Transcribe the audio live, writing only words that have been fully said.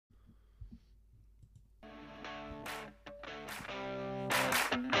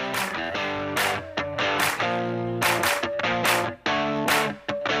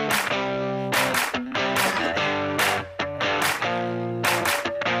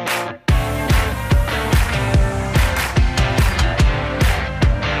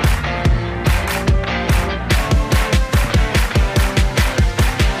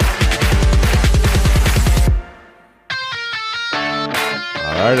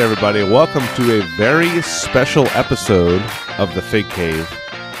everybody. Welcome to a very special episode of The Fig Cave.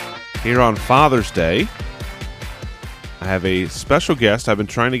 Here on Father's Day, I have a special guest. I've been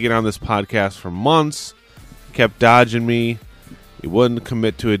trying to get on this podcast for months. He kept dodging me. He wouldn't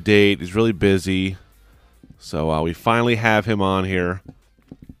commit to a date. He's really busy. So we finally have him on here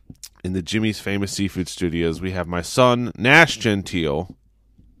in the Jimmy's Famous Seafood Studios. We have my son, Nash Gentile.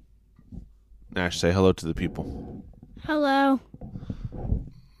 Nash, say hello to the people. Hello.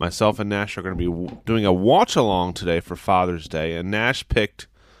 Myself and Nash are going to be doing a watch-along today for Father's Day, and Nash picked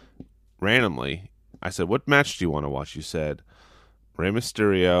randomly. I said, what match do you want to watch? You said Rey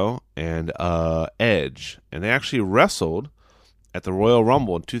Mysterio and Edge, and they actually wrestled at the Royal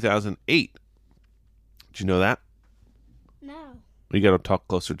Rumble in 2008. Did you know that? No. You got to talk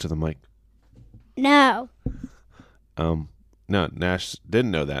closer to the mic. No. No, Nash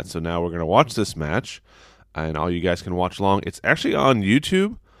didn't know that, so now we're going to watch this match, and all you guys can watch along. It's actually on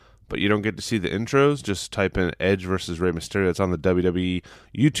YouTube, but you don't get to see the intros. Just type in Edge versus Rey Mysterio. It's on the WWE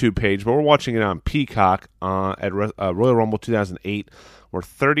YouTube page, but we're watching it on Peacock at Royal Rumble 2008. We're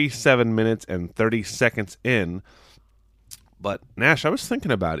 37 minutes and 30 seconds in. But, Nash, I was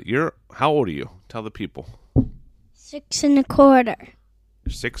thinking about it. How old are you? Tell the people. 6 1/4.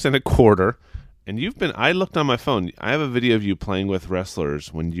 You're 6 1/4. And I looked on my phone. I have a video of you playing with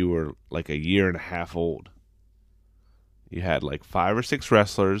wrestlers when you were like a year and a half old. You had like 5 or 6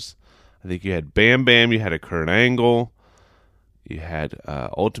 wrestlers. I think you had Bam Bam. You had a Kurt Angle. You had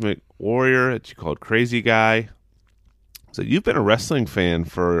Ultimate Warrior that you called Crazy Guy. So you've been a wrestling fan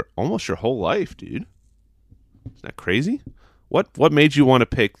for almost your whole life, dude. Isn't that crazy? What made you want to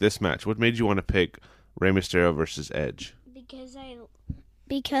pick this match? What made you want to pick Rey Mysterio versus Edge?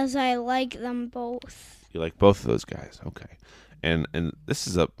 Because I like them both. You like both of those guys. Okay. And this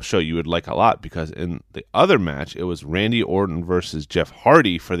is a show you would like a lot because in the other match, it was Randy Orton versus Jeff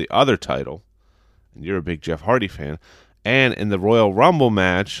Hardy for the other title. And you're a big Jeff Hardy fan. And in the Royal Rumble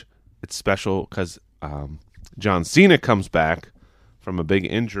match, it's special because John Cena comes back from a big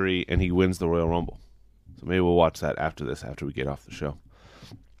injury and he wins the Royal Rumble. So maybe we'll watch that after we get off the show.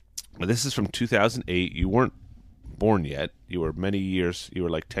 But this is from 2008. You weren't born yet. You were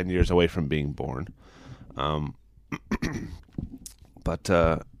like 10 years away from being born. But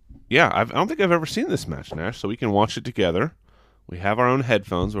I don't think I've ever seen this match, Nash, so we can watch it together. We have our own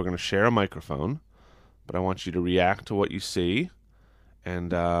headphones. We're going to share a microphone, but I want you to react to what you see,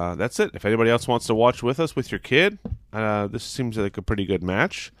 and that's it. If anybody else wants to watch with us with your kid, this seems like a pretty good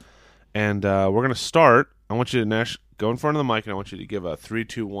match, and we're going to start. I want you to, Nash, go in front of the mic, and I want you to give a 3,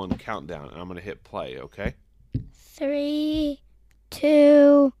 2, 1 countdown, and I'm going to hit play, okay? 3,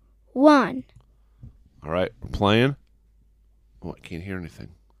 2, 1. All right, we're playing. Oh, I can't hear anything.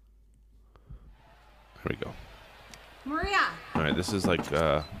 There we go. Maria. All right, this is like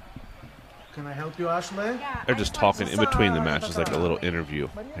Can I help you, Ashley? Yeah, they're just talking in between the matches, like a little interview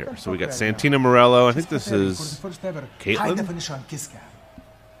here. So we got Santina Morello. I think this is Caitlyn.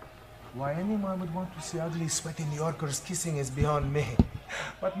 Why any man would want to see ugly, sweaty New Yorkers kissing is beyond me.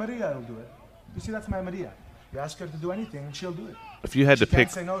 But Maria will do it. You see, that's my Maria. You ask her to do anything, and she'll do it. If you had to She can't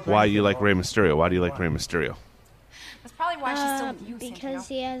pick say no to why anything, you like bro. Rey Mysterio, why do you like Rey Mysterio? That's probably why she's still with you, Because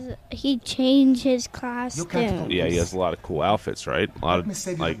Santino. he changed his You can't costume. Yeah, he has a lot of cool outfits, right? A lot Let me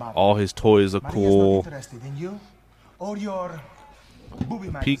say of this like about all his toys look Maria's cool. not interested in you or your booby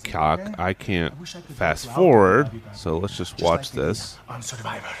magazine, Peacock, okay? I can't I wish I could fast help you out forward, with that, so let's just just watch like they did this. on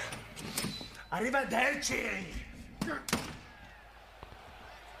Survivor. Arrivederci.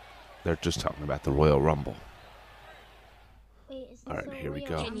 They're just talking about the Royal Rumble. Wait, is this All right, a here we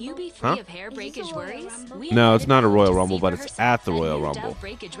Royal go. Can you be free Huh? of hair Is this breakage a Royal worries? Rumble? We No, it's not a invented Royal to Rumble, see but for it's at the herself. Royal A new Rumble. Dove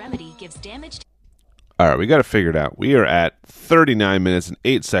breakage remedy gives damage to All right, we got to figure it out. We are at 39 minutes and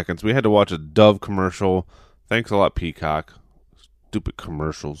 8 seconds. We had to watch a Dove commercial. Thanks a lot, Peacock. Stupid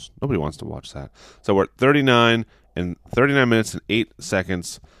commercials. Nobody wants to watch that. So we're at 39 minutes and 8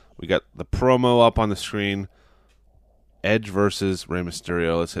 seconds. We got the promo up on the screen. Edge versus Rey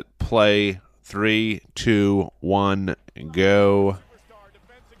Mysterio. Let's hit play. 3, 2, 1, and go.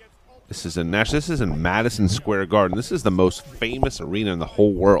 This is in Madison Square Garden. This is the most famous arena in the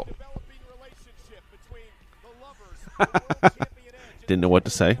whole world. Didn't know what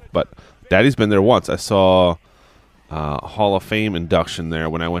to say, but Daddy's been there once. I saw Hall of Fame induction there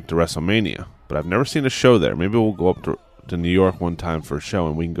when I went to WrestleMania, but I've never seen a show there. Maybe we'll go up to New York one time for a show,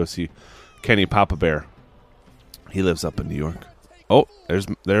 and we can go see Kenny Papa Bear. He lives up in New York. Oh,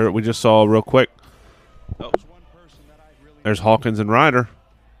 there we just saw real quick. Oh, there's Hawkins and Ryder,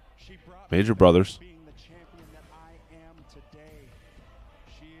 Major Brothers.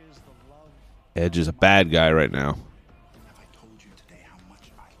 Edge is a bad guy right now.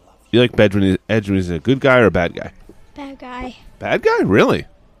 You like Edge when he's a good guy or a bad guy? Bad guy. Bad guy? Really?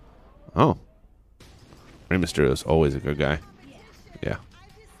 Oh. Rey Mysterio is always a good guy. Yeah.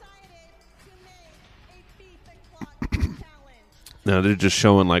 Now they're just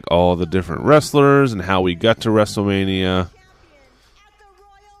showing like all the different wrestlers and how we got to WrestleMania.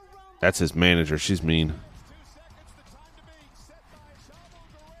 That's his manager. She's mean.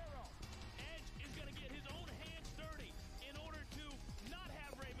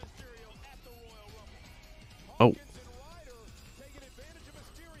 Oh.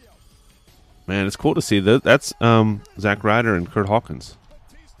 Man, it's cool to see that. That's Zack Ryder and Kurt Hawkins.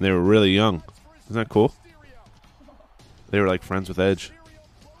 They were really young. Isn't that cool? They were like friends with Edge.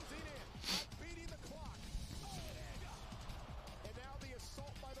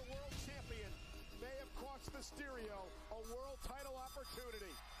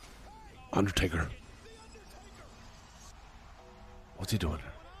 Undertaker. What's he doing?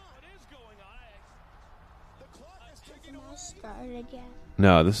 Started again.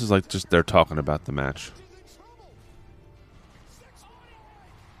 No, this is like just they're talking about the match.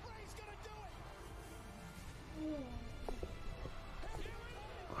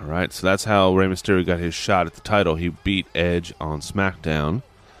 All right, so that's how Rey Mysterio got his shot at the title. He beat Edge on SmackDown,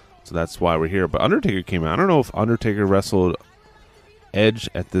 so that's why we're here. But Undertaker came out. I don't know if Undertaker wrestled Edge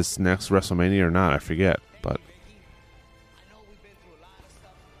at this next WrestleMania or not. I forget, but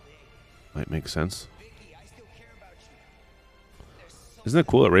might make sense. Isn't it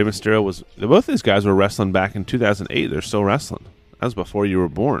cool that Rey Mysterio was... Both these guys were wrestling back in 2008. They're still wrestling. That was before you were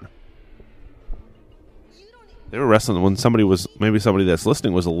born. They were wrestling when somebody was... Maybe somebody that's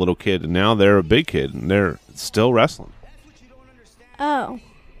listening was a little kid, and now they're a big kid, and they're still wrestling. Oh.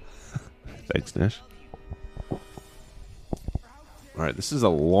 Thanks, Nash. All right, this is a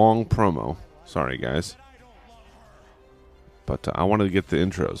long promo. Sorry, guys. But I wanted to get the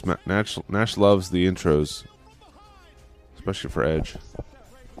intros. Nash loves the intros, especially for Edge.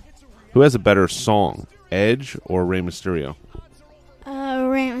 Who has a better song, Edge or Rey Mysterio?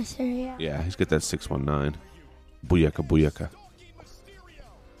 Rey Mysterio. Yeah, he's got that 619. Booyaka, booyaka.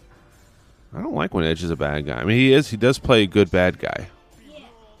 I don't like when Edge is a bad guy. I mean, he is. He does play a good bad guy.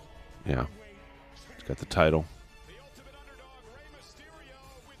 Yeah. He's got the title.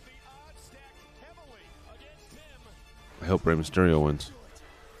 I hope Rey Mysterio wins.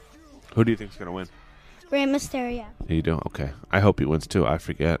 Who do you think's going to win? Rey Mysterio. You do? Okay. I hope he wins too. I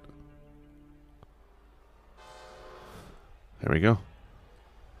forget. There we go.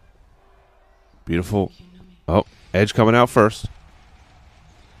 Beautiful. Oh, Edge coming out first.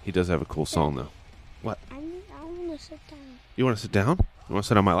 He does have a cool song though. What? I want to sit down. You want to sit down? You want to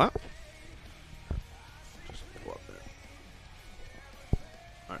sit on my lap? Just go up there.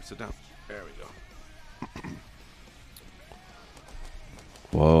 All right, sit down. There we go.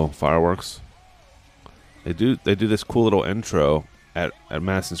 Whoa, fireworks. They do this cool little intro at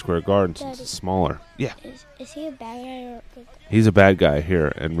Madison Square Garden since it's smaller. Yeah. Is he a bad guy or a good guy? He's a bad guy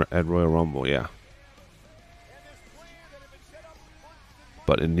here at Royal Rumble, yeah.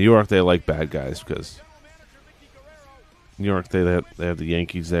 But in New York, they like bad guys because New York they have the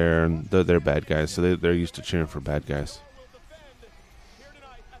Yankees there and they're bad guys, so they're used to cheering for bad guys.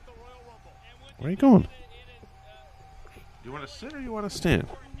 Where are you going? You want to sit or you want to stand?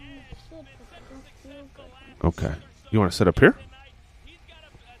 Okay. You want to sit up here?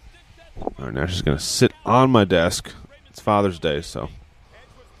 All right, now she's going to sit on my desk. It's Father's Day, so.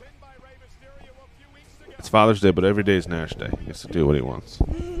 It's Father's Day, but every day is Nash Day. He gets to do what he wants.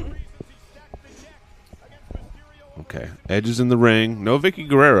 Okay. Edge is in the ring. No Vicky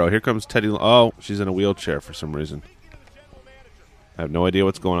Guerrero. Here comes Teddy. Oh, she's in a wheelchair for some reason. I have no idea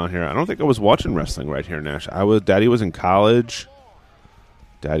what's going on here. I don't think I was watching wrestling right here, Nash. Daddy was in college.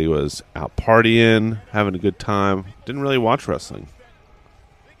 Daddy was out partying, having a good time. Didn't really watch wrestling.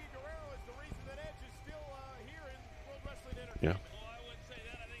 Yeah.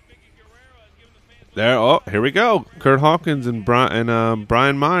 There. Oh, here we go. Kurt Hawkins and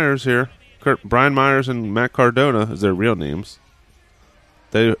Brian Myers here. Brian Myers and Matt Cardona is their real names.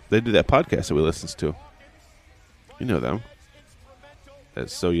 They do that podcast that we listen to. You know them.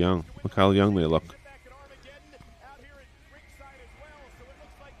 That's so young. Look how young they look.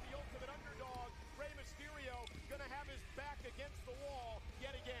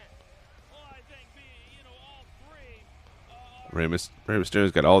 Rey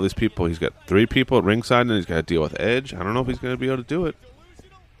Mysterio's got all these people. He's got 3 people at ringside, and he's got to deal with Edge. I don't know if he's going to be able to do it.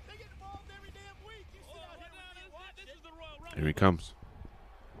 Here he comes.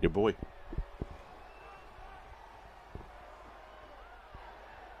 Your boy.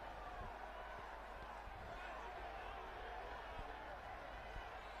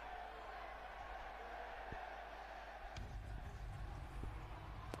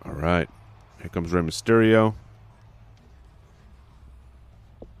 right. Here comes Rey Mysterio.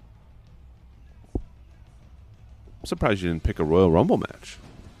 I'm surprised you didn't pick a Royal Rumble match.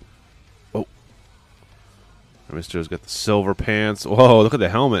 Oh. Rey Mysterio's got the silver pants. Whoa, look at the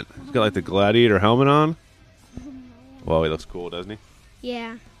helmet. He's got like the gladiator helmet on. Whoa, he looks cool, doesn't he?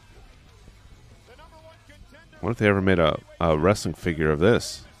 Yeah. I wonder if they ever made a wrestling figure of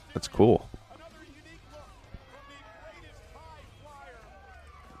this. That's cool.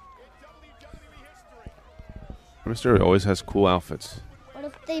 Mysterio always has cool outfits. What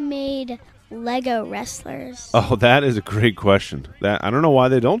if they made Lego wrestlers? Oh, that is a great question. That I don't know why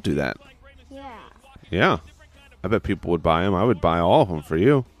they don't do that. Yeah. Yeah. I bet people would buy them. I would buy all of them for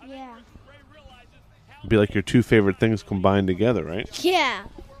you. Yeah. It'd be like your two favorite things combined together, right? Yeah.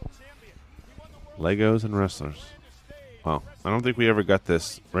 Legos and wrestlers. Well, I don't think we ever got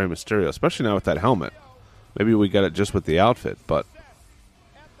this Rey Mysterio, especially now with that helmet. Maybe we got it just with the outfit, but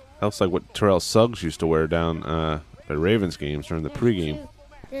that looks like what Terrell Suggs used to wear down at Ravens games during the pregame.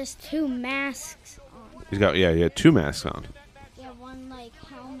 There's two masks on. He had two masks on. Yeah, one like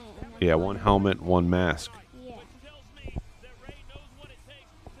helmet. And then Yeah, one helmet, one mask. Yeah.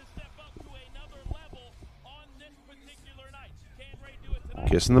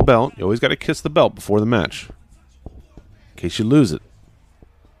 Kissing the belt. You always got to kiss the belt before the match, in case you lose it.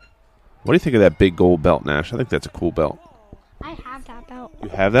 What do you think of that big gold belt, Nash? I think that's a cool belt. I have that belt. You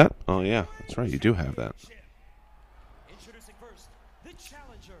have that? Oh, yeah. That's right. You do have that. Introducing first, the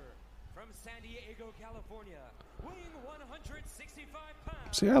challenger from San Diego, California, weighing 165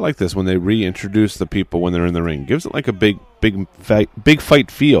 pounds. See, I like this when they reintroduce the people when they're in the ring. Gives it like a big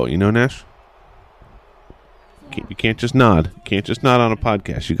fight feel, you know, Nash? You can't just nod. You can't just nod on a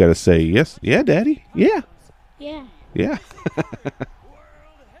podcast. You got to say, yes, yeah, Daddy, yeah, Yeah. yeah.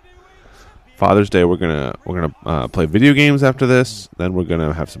 Father's Day, we're gonna play video games after this. Then we're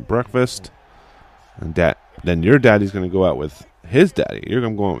gonna have some breakfast, and then your daddy's gonna go out with his daddy. You're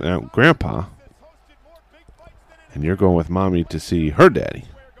gonna go out with Grandpa, and you're going with Mommy to see her daddy.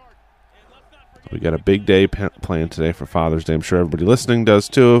 We got a big day planned today for Father's Day. I'm sure everybody listening does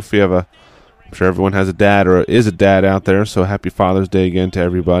too. I'm sure everyone has a dad or is a dad out there. So happy Father's Day again to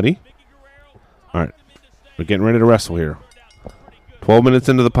everybody. All right, we're getting ready to wrestle here. 12 minutes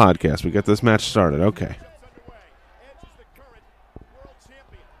into the podcast, we get this match started. Okay.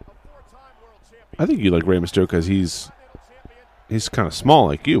 I think you like Rey Mysterio because he's kind of small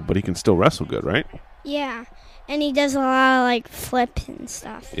like you, but he can still wrestle good, right? Yeah. And he does a lot of like flips and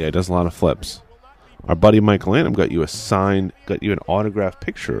stuff. Yeah, he does a lot of flips. Our buddy Michael Lanham got you an autographed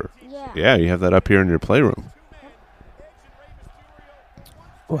picture. Yeah, you have that up here in your playroom.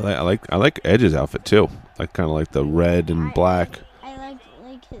 Well, I like Edge's outfit too. I kind of like the red and black. I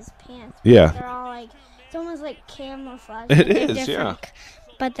like his pants. Yeah. They're all like, it's almost like camouflage. It but they're is, yeah.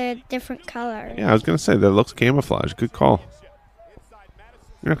 But they're different colors. Yeah, I was going to say, that looks camouflage. Good call.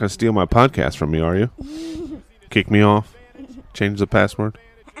 You're not going to steal my podcast from me, are you? Kick me off? Change the password?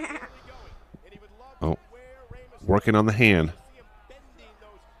 Oh. Working on the hand.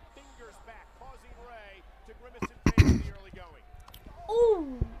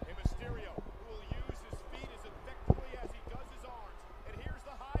 Ooh.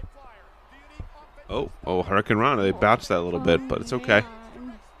 Oh, Hurricane Rana. They bounced that a little bit, but it's okay.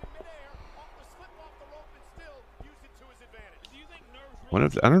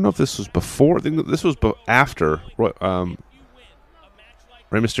 I don't know if this was before. I think this was after Rey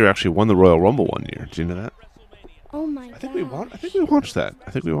Mysterio actually won the Royal Rumble one year. Do you know that? Oh my god. I think we watched that.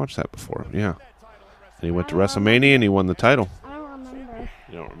 I think we watched that before. Yeah. And he went to WrestleMania and he won the title. I don't remember.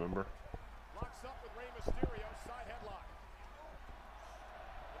 You don't remember?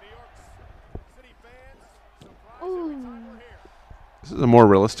 Ooh. This is a more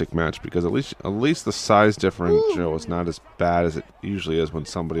realistic match because at least the size differential is not as bad as it usually is when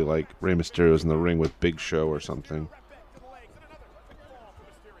somebody like Rey Mysterio is in the ring with Big Show or something.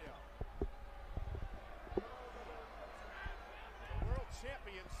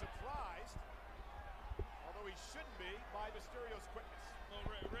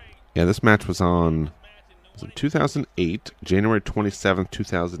 Yeah, this match was on 2008, January 27th,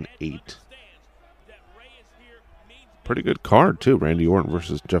 2008. Pretty good card, too. Randy Orton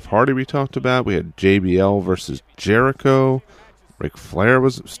versus Jeff Hardy we talked about. We had JBL versus Jericho. Ric Flair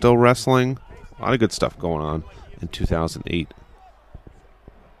was still wrestling. A lot of good stuff going on in 2008.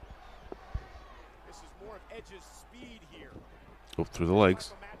 Go through the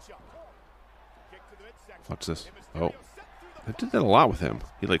legs. Watch this. Oh. I did that a lot with him.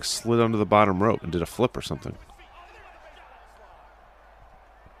 He like slid under the bottom rope and did a flip or something.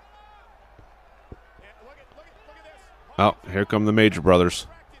 Oh, here come the Major Brothers.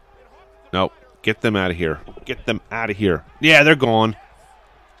 Get them out of here. Get them out of here. Yeah, they're gone.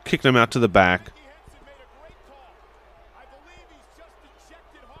 Kicked them out to the back.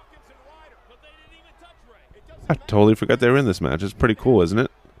 I totally forgot they were in this match. It's pretty cool, isn't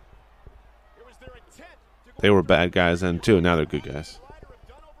it? They were bad guys then, too. Now they're good guys.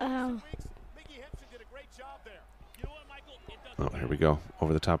 Oh. Oh, here we go.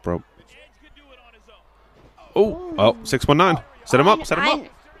 Over the top rope. Oh, 619. Set him up. Set him up.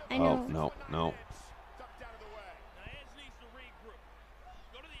 I know. Oh, no.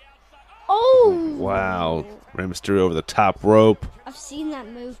 Oh. Wow. Rey Mysterio over the top rope. I've seen that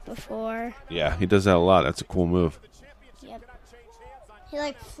move before. Yeah, he does that a lot. That's a cool move. Yep. He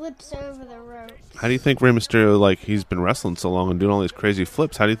like flips over the rope. How do you think Rey Mysterio, like, he's been wrestling so long and doing all these crazy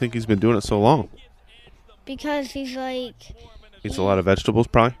flips? How do you think he's been doing it so long? Because he's like... Eats a lot of vegetables,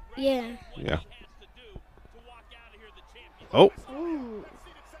 probably? Yeah. Yeah. Oh. Ooh.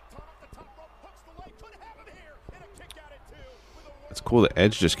 It's cool that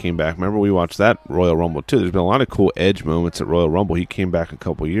Edge just came back. Remember we watched that Royal Rumble, too. There's been a lot of cool Edge moments at Royal Rumble. He came back a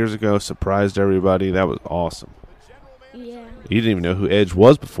couple years ago, surprised everybody. That was awesome. Yeah. You didn't even know who Edge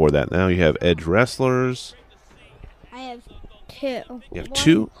was before that. Now you have Edge wrestlers. I have two. You have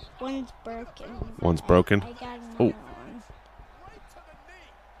two? One's broken. One's broken? I got another Oh. one.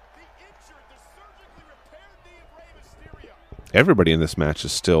 Everybody in this match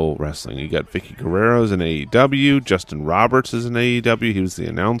is still wrestling. You got Vicky Guerrero's in AEW. Justin Roberts is in AEW. He was the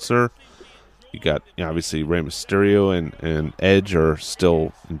announcer. You got, obviously, Rey Mysterio and Edge are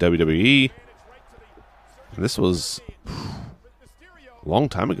still in WWE. And this was a long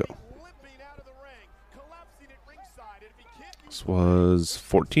time ago. This was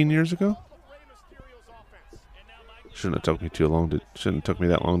 14 years ago? Shouldn't have took me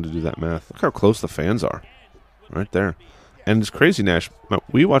that long to do that math. Look how close the fans are. Right there. And it's crazy, Nash.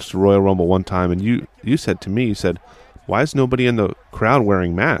 We watched the Royal Rumble one time, and you said to me, you said, why is nobody in the crowd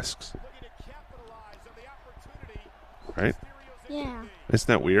wearing masks? Right? Yeah. Isn't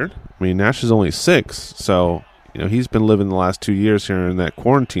that weird? I mean, Nash is only 6, so, he's been living the last 2 years here in that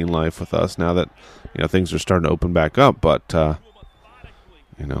quarantine life with us now that, things are starting to open back up. But,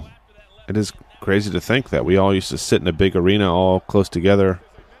 it is crazy to think that we all used to sit in a big arena all close together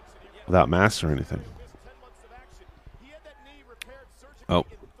without masks or anything. Oh,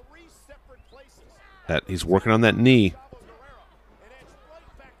 that he's working on that knee.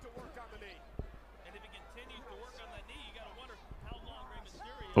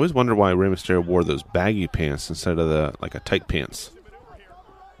 I always wonder why Rey Mysterio wore those baggy pants instead of a tight pants.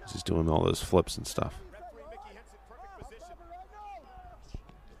 He's doing all those flips and stuff.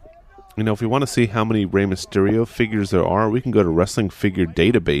 If you want to see how many Rey Mysterio figures there are, we can go to Wrestling Figure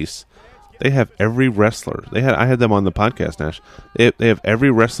Database. They have every wrestler. I had them on the podcast, Nash. They have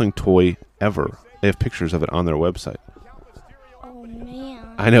every wrestling toy ever. They have pictures of it on their website. Oh,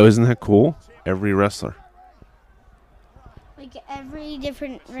 man. I know, isn't that cool? Every wrestler. Like every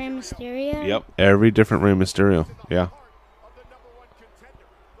different Rey Mysterio? Yep. Every different Rey Mysterio. Yeah.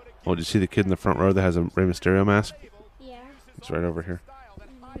 Oh, did you see the kid in the front row that has a Rey Mysterio mask? Yeah. It's right over here.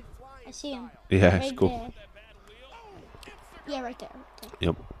 I see him. Yeah, Right it's cool. there. Yeah, right there.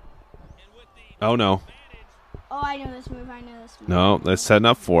 Yep. Oh, no. Oh, I know this move. No, they're setting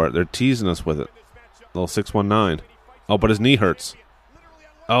up for it. They're teasing us with it. Little 619. Oh, but his knee hurts.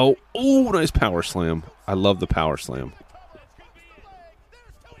 Oh, ooh, nice power slam. I love the power slam.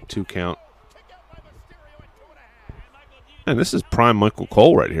 2 count. And this is prime Michael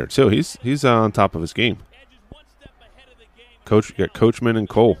Cole right here, too. He's on top of his game. You got Coachman and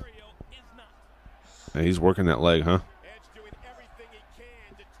Cole. And he's working that leg, huh?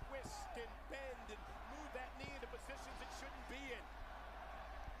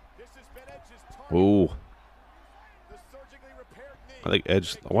 Ooh. I think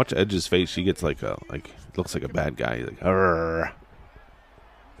Edge. Watch Edge's face. He gets looks like a bad guy. He's like, arrgh.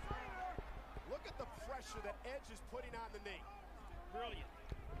 Look at the pressure that Edge is putting on the knee. Brilliant.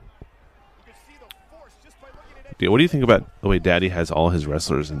 You can see the force just by looking at Edge. Dude, what do you think about the way Daddy has all his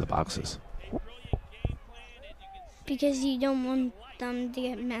wrestlers in the boxes? Because you don't want them to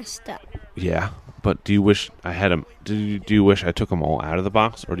get messed up. Yeah, but do you wish I had them? Do you wish I took them all out of the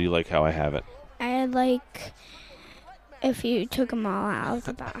box, or do you like how I have it? I like if you took them all out of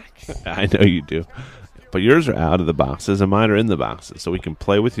the box. I know you do. But yours are out of the boxes and mine are in the boxes. So we can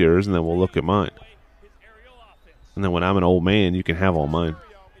play with yours and then we'll look at mine. And then when I'm an old man, you can have all mine.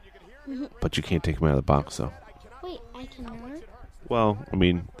 But you can't take them out of the box, though. Wait, I cannot? Well, I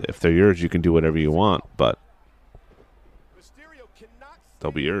mean, if they're yours, you can do whatever you want. But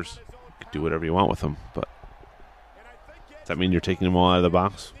they'll be yours. You can do whatever you want with them. But does that mean you're taking them all out of the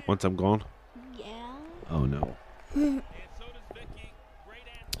box once I'm gone? Oh, no. Maybe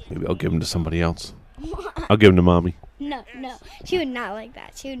I'll give him to somebody else. I'll give him to Mommy. No. She would not like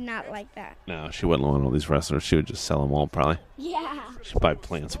that. She would not like that. No, she wouldn't want all these wrestlers. She would just sell them all, probably. Yeah. She'd buy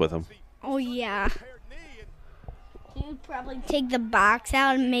plants with them. Oh, yeah. She would probably take the box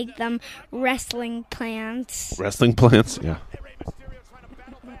out and make them wrestling plants. Wrestling plants? Yeah.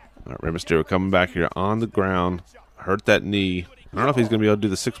 All right, Rey Mysterio coming back here on the ground. Hurt that knee. I don't know if he's going to be able to do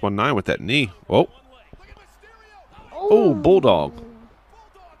the 619 with that knee. Whoa. Oh, Bulldog.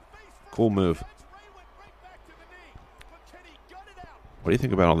 Cool move. What do you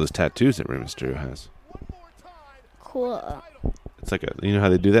think about all those tattoos that Rey Mysterio has? Cool. It's like you know how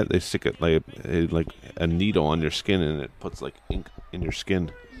they do that? They stick it like a needle on your skin, and it puts like ink in your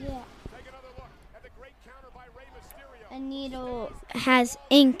skin. Yeah. A needle has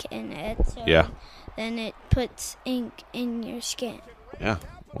ink in it. So Yeah. Then it puts ink in your skin. Yeah.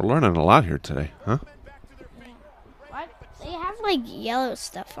 We're learning a lot here today, huh? What? They have like yellow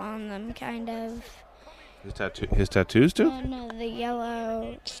stuff on them, kind of. His tattoos too? No, the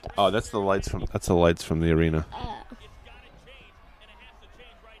yellow stuff. Oh, that's the lights from the arena.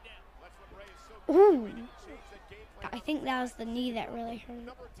 Ooh. I think that was the knee that really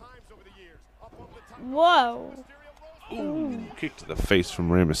hurt. Whoa. Ooh. Kick to the face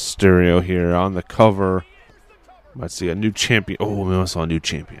from Rey Mysterio here on the cover. Might see a new champion. Oh, we almost saw a new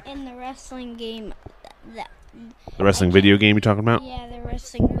champion. In the wrestling game, The wrestling video game you're talking about? yeah, the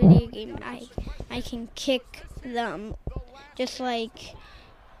wrestling video game, I can kick them just like,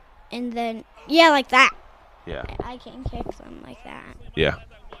 and then, yeah, like that. Yeah. I can kick them like that. Yeah.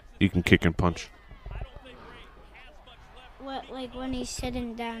 You can kick and punch. What, like when he's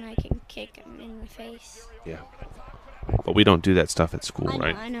sitting down, I can kick him in the face. Yeah. But we don't do that stuff at school,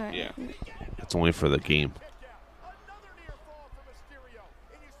 right? I know. Yeah. It's only for the game.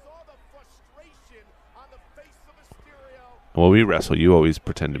 Well, we wrestle. You always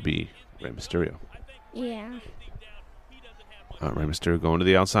pretend to be Rey Mysterio. Yeah. Rey Mysterio going to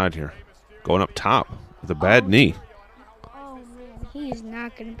the outside here. Going up top with a bad knee. Oh, man, he's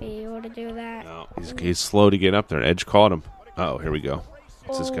not going to be able to do that. No, he's slow to get up there. Edge caught him. Oh, here we go.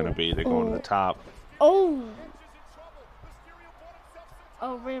 What's this going to be? They're going to the top. Oh.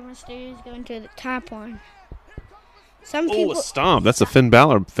 Oh, Rey Mysterio's going to the top one. Some Oh, people, a stomp. That's a Finn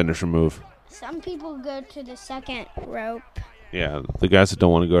Balor finisher move. some people go to the second rope. Yeah, the guys that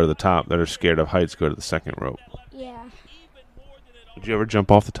don't want to go to the top, that are scared of heights, go to the second rope. Yeah. Would you ever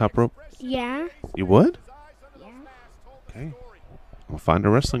jump off the top rope? Yeah. You would? Yeah. Okay. I'll find a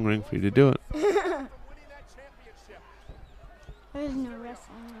wrestling ring for you to do it. There's no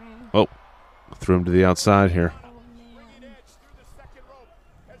wrestling ring. Oh, threw him to the outside here.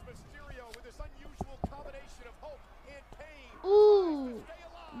 Ooh.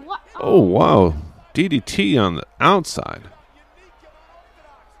 What? Oh, wow. DDT on the outside.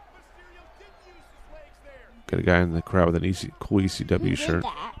 Got a guy in the crowd with an cool ECW Who shirt.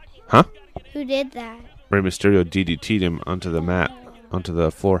 did that? Huh? Who did that? Rey Mysterio DDT'd him onto the mat, onto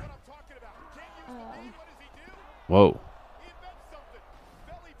the floor. Whoa.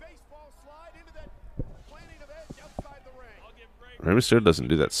 Rey Mysterio doesn't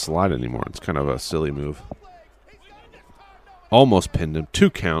do that slide anymore. It's kind of a silly move. Almost pinned him. 2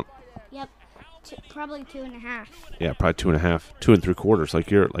 count. Yep. Probably 2.5. Yeah, probably 2.5. 2 3/4.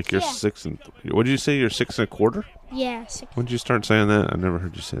 Like you're Yeah. 6 and. What did you say? You're 6 1/4? Yeah, 6. When did you start saying that? I never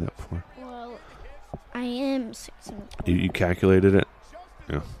heard you say that before. Well, I am 6 You calculated it?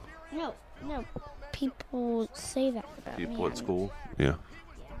 Yeah. No. People say that about me. People at school? Yeah.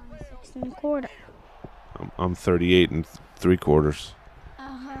 I'm 6 1/4. I'm 38 3/4.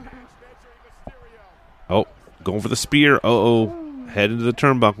 Oh, going for the spear. Uh-oh. Head into the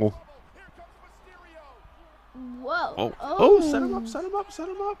turnbuckle. Whoa. Oh, set him up.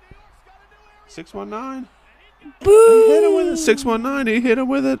 619. He hit him with it. 619. He hit him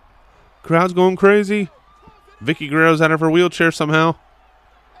with it. Crowd's going crazy. Vicky Guerrero's out of her wheelchair somehow.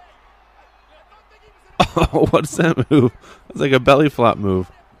 Oh, what's that move? It's like a belly flop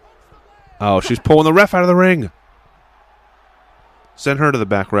move. Oh, she's pulling the ref out of the ring. Send her to the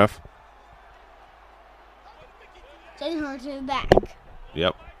back, ref. Send her to the back.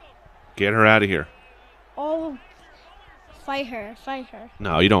 Yep. Get her out of here. Oh, fight her.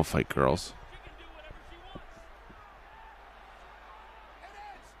 No, you don't fight girls.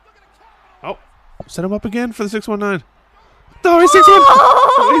 Oh, set him up again for the 619. No, he's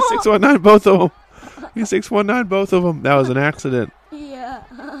 619. He's 619, both of them. He's 619, both of them. That was an accident.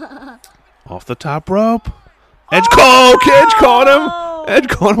 Yeah. Off the top rope. Edge caught him. Edge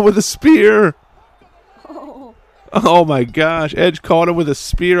caught him with a spear. Oh my gosh. Edge caught him with a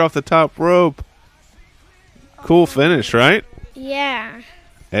spear off the top rope. Cool finish, right? Yeah.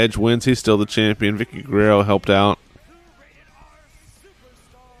 Edge wins. He's still the champion. Vicky Guerrero helped out.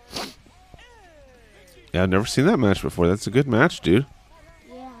 Yeah, I've never seen that match before. That's a good match, dude.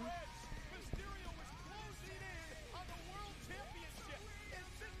 Yeah.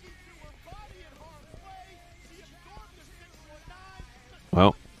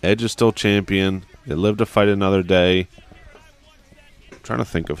 Well, Edge is still champion. They live to fight another day. I'm trying to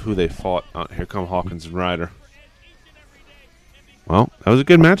think of who they fought. Oh, here come Hawkins and Ryder. Well, that was a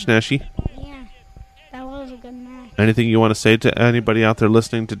good match, Nashi. Yeah. That was a good match. Anything you want to say to anybody out there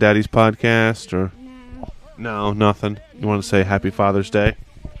listening to Daddy's podcast? Or No. no, nothing. You want to say Happy Father's Day?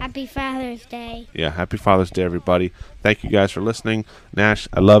 Happy Father's Day. Yeah, Happy Father's Day, everybody. Thank you guys for listening. Nash,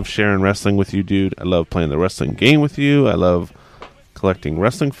 I love sharing wrestling with you, dude. I love playing the wrestling game with you. I love collecting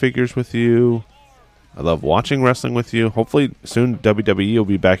wrestling figures with you. I love watching wrestling with you. Hopefully soon WWE will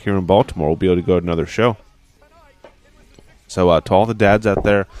be back here in Baltimore. We'll be able to go to another show. So to all the dads out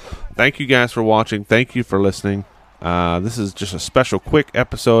there, thank you guys for watching. Thank you for listening. This is just a special quick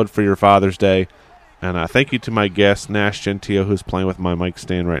episode for your Father's Day. And thank you to my guest, Nash Gentile, who's playing with my mic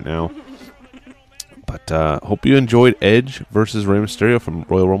stand right now. But hope you enjoyed Edge versus Rey Mysterio from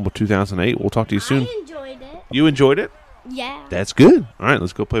Royal Rumble 2008. We'll talk to you soon. I enjoyed it. You enjoyed it? Yeah. That's good. All right,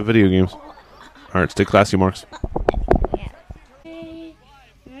 let's go play video games. All right, stay classy, Marks.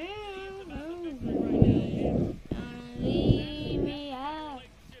 Leave me out.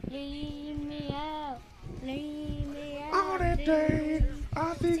 Leave me out. Leave me out. On that day,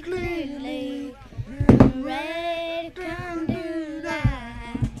 I think Lately, Ray.